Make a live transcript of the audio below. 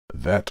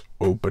That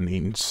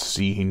opening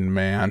scene,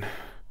 man.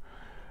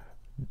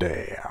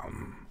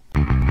 Damn.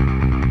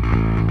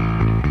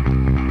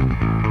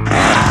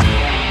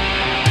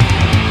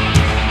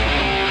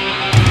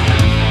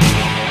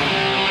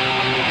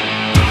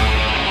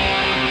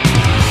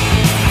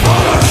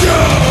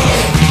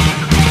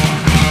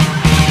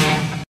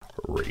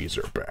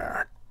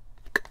 Razorback.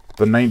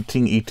 The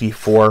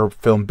 1984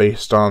 film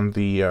based on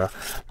the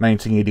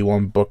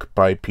 1981 book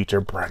by Peter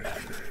Brennan.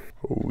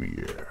 Oh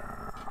yeah.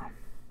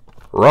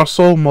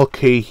 Russell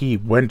Mulcahy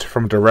went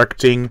from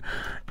directing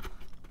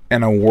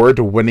an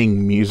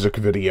award-winning music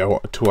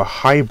video to a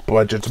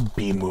high-budget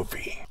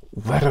B-movie.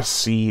 Let us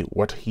see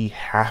what he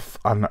hath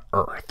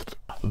unearthed.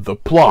 The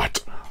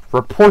plot.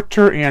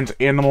 Reporter and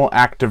animal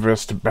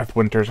activist Beth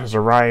Winters has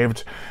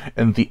arrived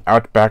in the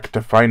outback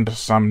to find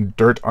some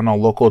dirt on a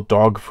local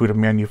dog food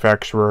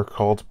manufacturer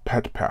called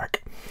Pet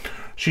Pack.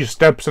 She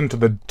steps into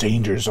the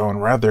danger zone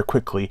rather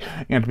quickly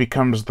and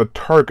becomes the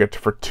target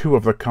for two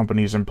of the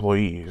company's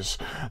employees,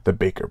 the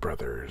Baker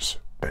brothers,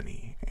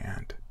 Benny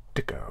and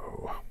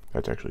Dicko.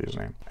 That's actually his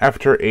name.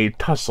 After a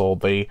tussle,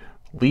 they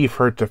leave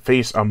her to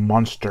face a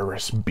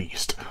monstrous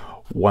beast,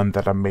 one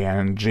that a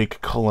man, Jake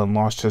Cullen,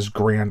 lost his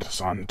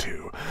grandson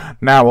to.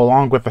 Now,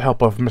 along with the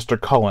help of Mr.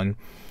 Cullen,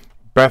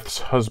 Beth's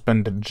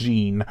husband,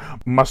 Gene,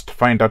 must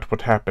find out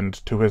what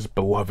happened to his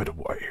beloved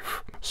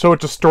wife. So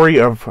it's a story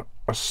of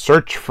a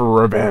search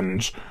for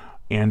revenge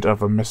and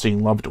of a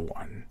missing loved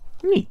one.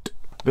 Neat.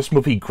 This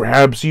movie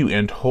grabs you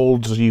and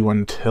holds you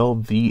until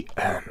the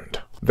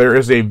end. There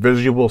is a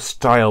visual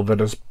style that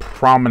is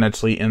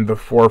prominently in the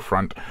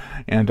forefront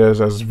and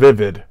is as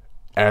vivid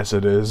as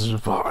it is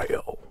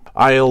vile.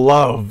 I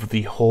love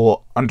the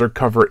whole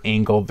undercover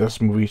angle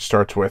this movie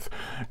starts with.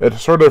 It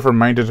sort of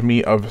reminded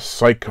me of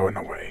Psycho in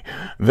a way.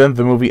 Then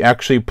the movie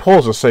actually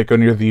pulls a Psycho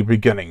near the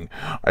beginning.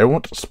 I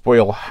won't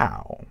spoil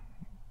how,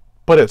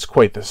 but it's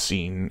quite the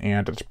scene,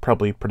 and it's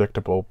probably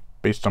predictable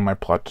based on my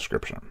plot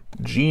description.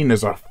 Gene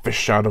is a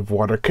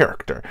fish-out-of-water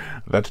character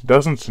that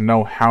doesn't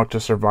know how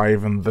to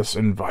survive in this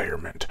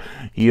environment.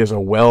 He is a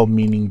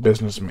well-meaning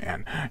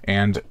businessman,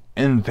 and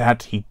in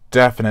that he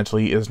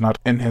definitely is not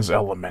in his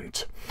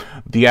element.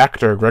 The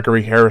actor,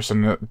 Gregory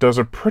Harrison, does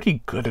a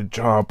pretty good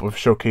job of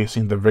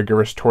showcasing the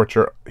vigorous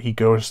torture he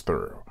goes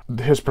through.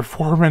 His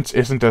performance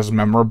isn't as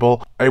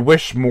memorable. I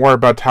wish more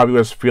about how he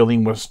was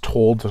feeling was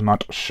told,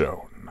 not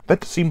shown.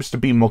 That seems to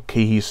be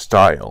Mulcahy's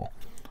style.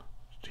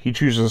 He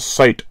chooses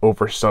sight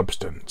over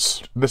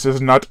substance. This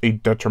is not a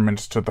detriment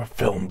to the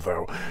film,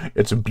 though.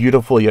 It's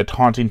beautiful yet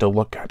haunting to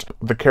look at.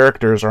 The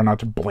characters are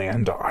not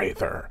bland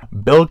either.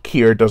 Bill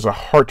Keir does a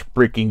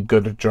heartbreaking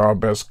good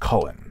job as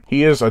Cullen.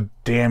 He is a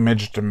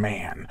damaged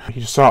man.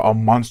 He saw a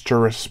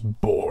monstrous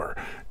boar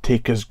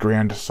take his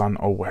grandson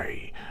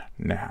away.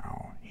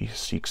 Now he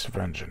seeks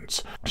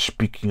vengeance.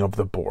 Speaking of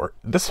the boar,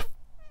 this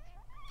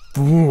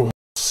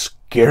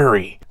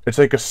scary. It's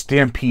like a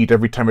stampede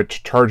every time it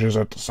charges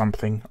at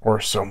something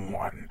or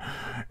someone.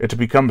 It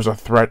becomes a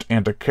threat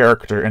and a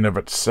character in of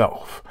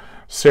itself.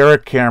 Sarah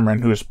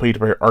Cameron, who is played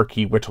by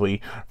Archie Whitley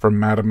from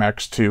Mad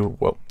Max 2,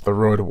 well, The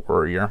Road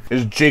Warrior,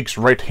 is Jake's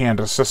right-hand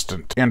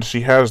assistant, and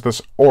she has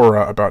this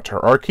aura about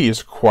her. Archie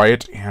is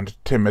quiet and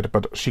timid,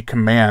 but she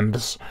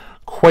commands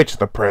quite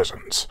the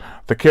presence.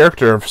 The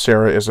character of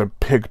Sarah is a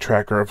pig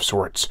tracker of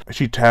sorts.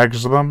 She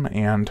tags them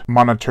and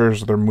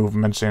monitors their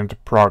movements and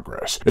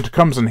progress. It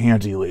comes in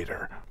handy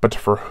later. But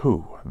for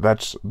who?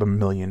 That's the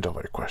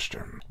million-dollar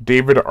question.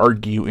 David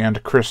Argue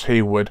and Chris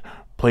Haywood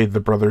played the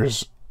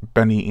brothers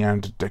Benny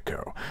and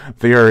Dicko.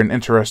 They are an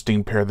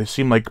interesting pair. They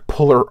seem like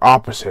polar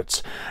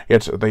opposites,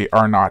 yet they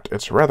are not.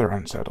 It's rather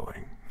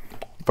unsettling.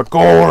 The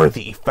gore,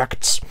 the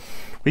effects.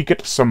 We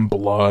get some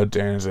blood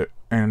and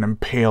an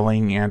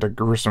impaling and a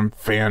gruesome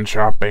fan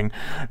chopping.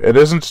 It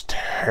isn't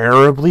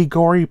terribly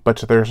gory,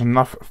 but there's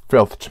enough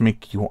filth to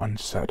make you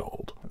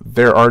unsettled.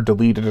 There are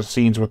deleted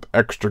scenes with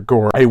extra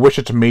gore. I wish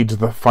it made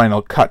the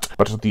final cut,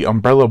 but the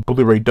Umbrella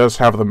Blu-ray does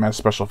have them as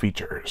special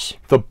features.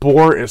 The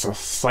boar is a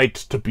sight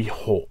to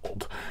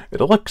behold. It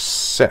looks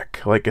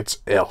sick, like it's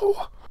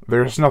ill.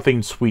 There's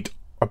nothing sweet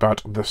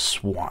about the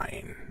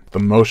swine. The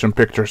motion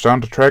picture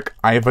soundtrack,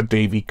 Iva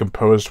Davey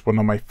composed one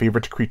of my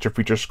favorite creature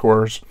feature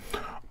scores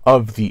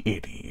of the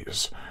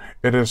 80s.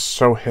 It is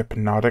so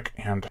hypnotic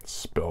and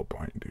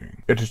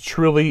spellbinding. It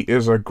truly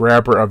is a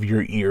grabber of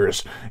your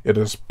ears. It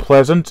is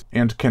pleasant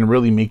and can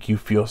really make you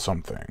feel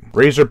something.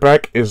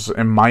 Razorback is,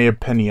 in my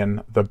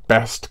opinion, the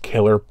best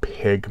killer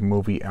pig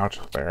movie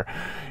out there.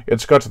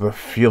 It's got the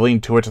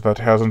feeling to it that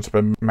hasn't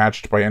been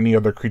matched by any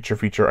other creature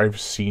feature I've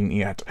seen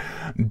yet.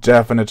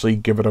 Definitely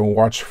give it a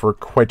watch for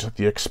quite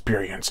the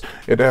experience.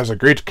 It has a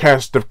great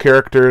cast of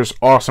characters,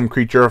 awesome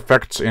creature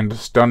effects, and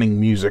stunning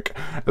music,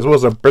 as well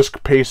as a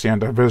brisk pace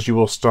and a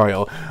visual style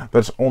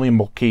that only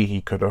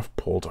Mulcahy could have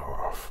pulled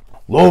off.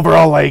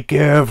 Overall, I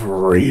give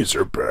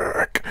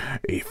Razorback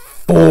a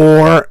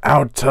 4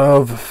 out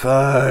of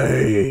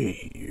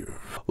 5.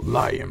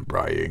 Lion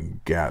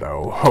Brian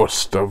Gatto,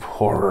 host of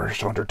Horror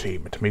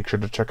Entertainment. Make sure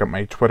to check out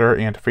my Twitter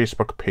and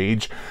Facebook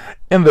page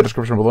in the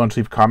description below and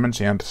leave comments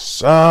and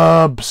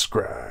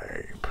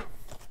subscribe.